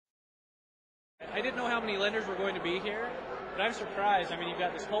I didn't know how many lenders were going to be here, but I'm surprised. I mean, you've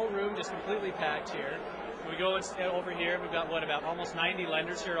got this whole room just completely packed here. We go over here, we've got, what, about almost 90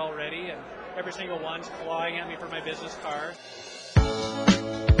 lenders here already, and every single one's clawing at me for my business card.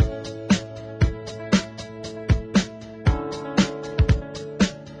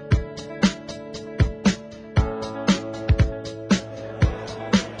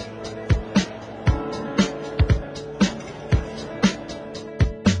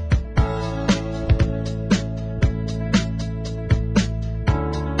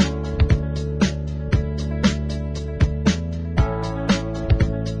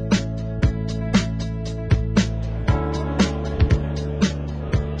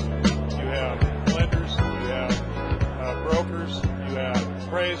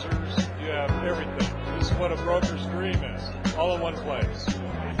 You have everything. This is what a broker's dream is, all in one place.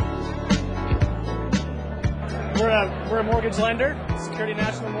 We're a mortgage lender, Security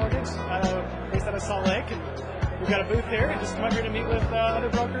National Mortgage, based out of Salt Lake. And we've got a booth here and just come up here to meet with other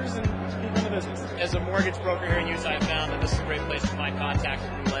brokers and people in the business. As a mortgage broker here in Utah, I found that this is a great place to find contacts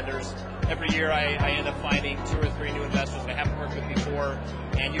with new lenders. Every year I end up finding 2 or 3 new investors I haven't worked with before,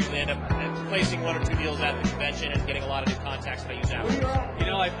 and usually end up placing 1 or 2 deals at the convention and getting a lot of new contacts that I use afterwards. You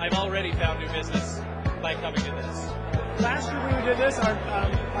know, I've already found new business by coming to this. Last year when we did this,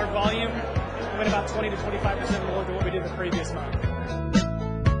 our volume went about 20 to 25% more than what we did the previous month.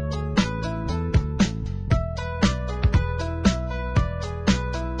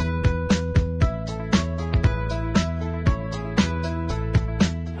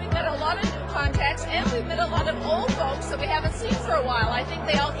 And we've met a lot of old folks that we haven't seen for a while. I think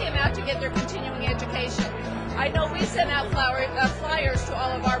they all came out to get their continuing education. I know we sent out flyers to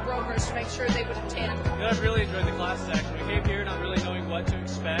all of our brokers to make sure they would attend. You know, I've really enjoyed the class section. We came here not really knowing what to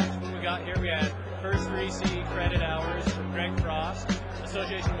expect. When we got here, we had first 3C credit hours from Greg Frost,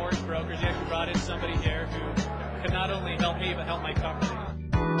 Association of Mortgage Brokers. He actually brought in somebody here who could not only help me, but help my company.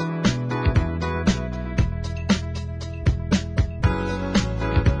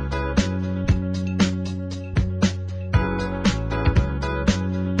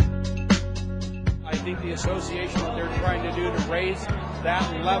 I think the association, what they're trying to do to raise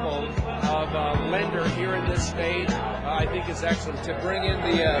that level of lender here in this state, I think is excellent. To bring in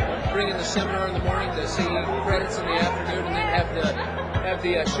the seminar in the morning, to see credits in the afternoon, and then have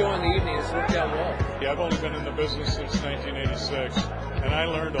the show in the evening, has worked out well. Yeah, I've only been in the business since 1986, and I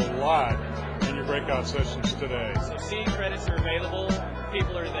learned a lot in your breakout sessions today. So seeing credits are available,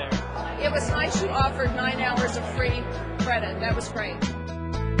 people are there. It was nice you offered 9 hours of free credit. That was great.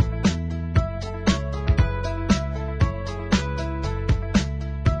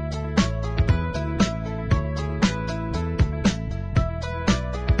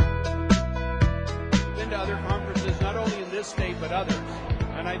 Other conferences, not only in this state but others,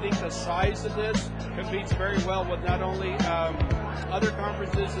 and I think the size of this competes very well with not only other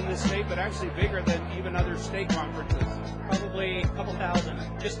conferences in this state, but actually bigger than even other state conferences. Probably a couple thousand.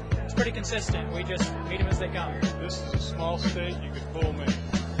 It's pretty consistent. We just meet them as they come. This is a small state. You could fool me.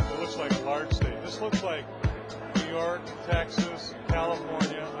 It looks like a large state. This looks like New York, Texas,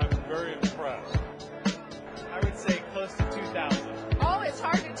 California. I'm very impressed. I would say close to 2,000. Oh, it's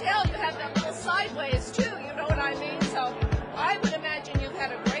hard to tell. You have that little sideways too. You know what I mean? So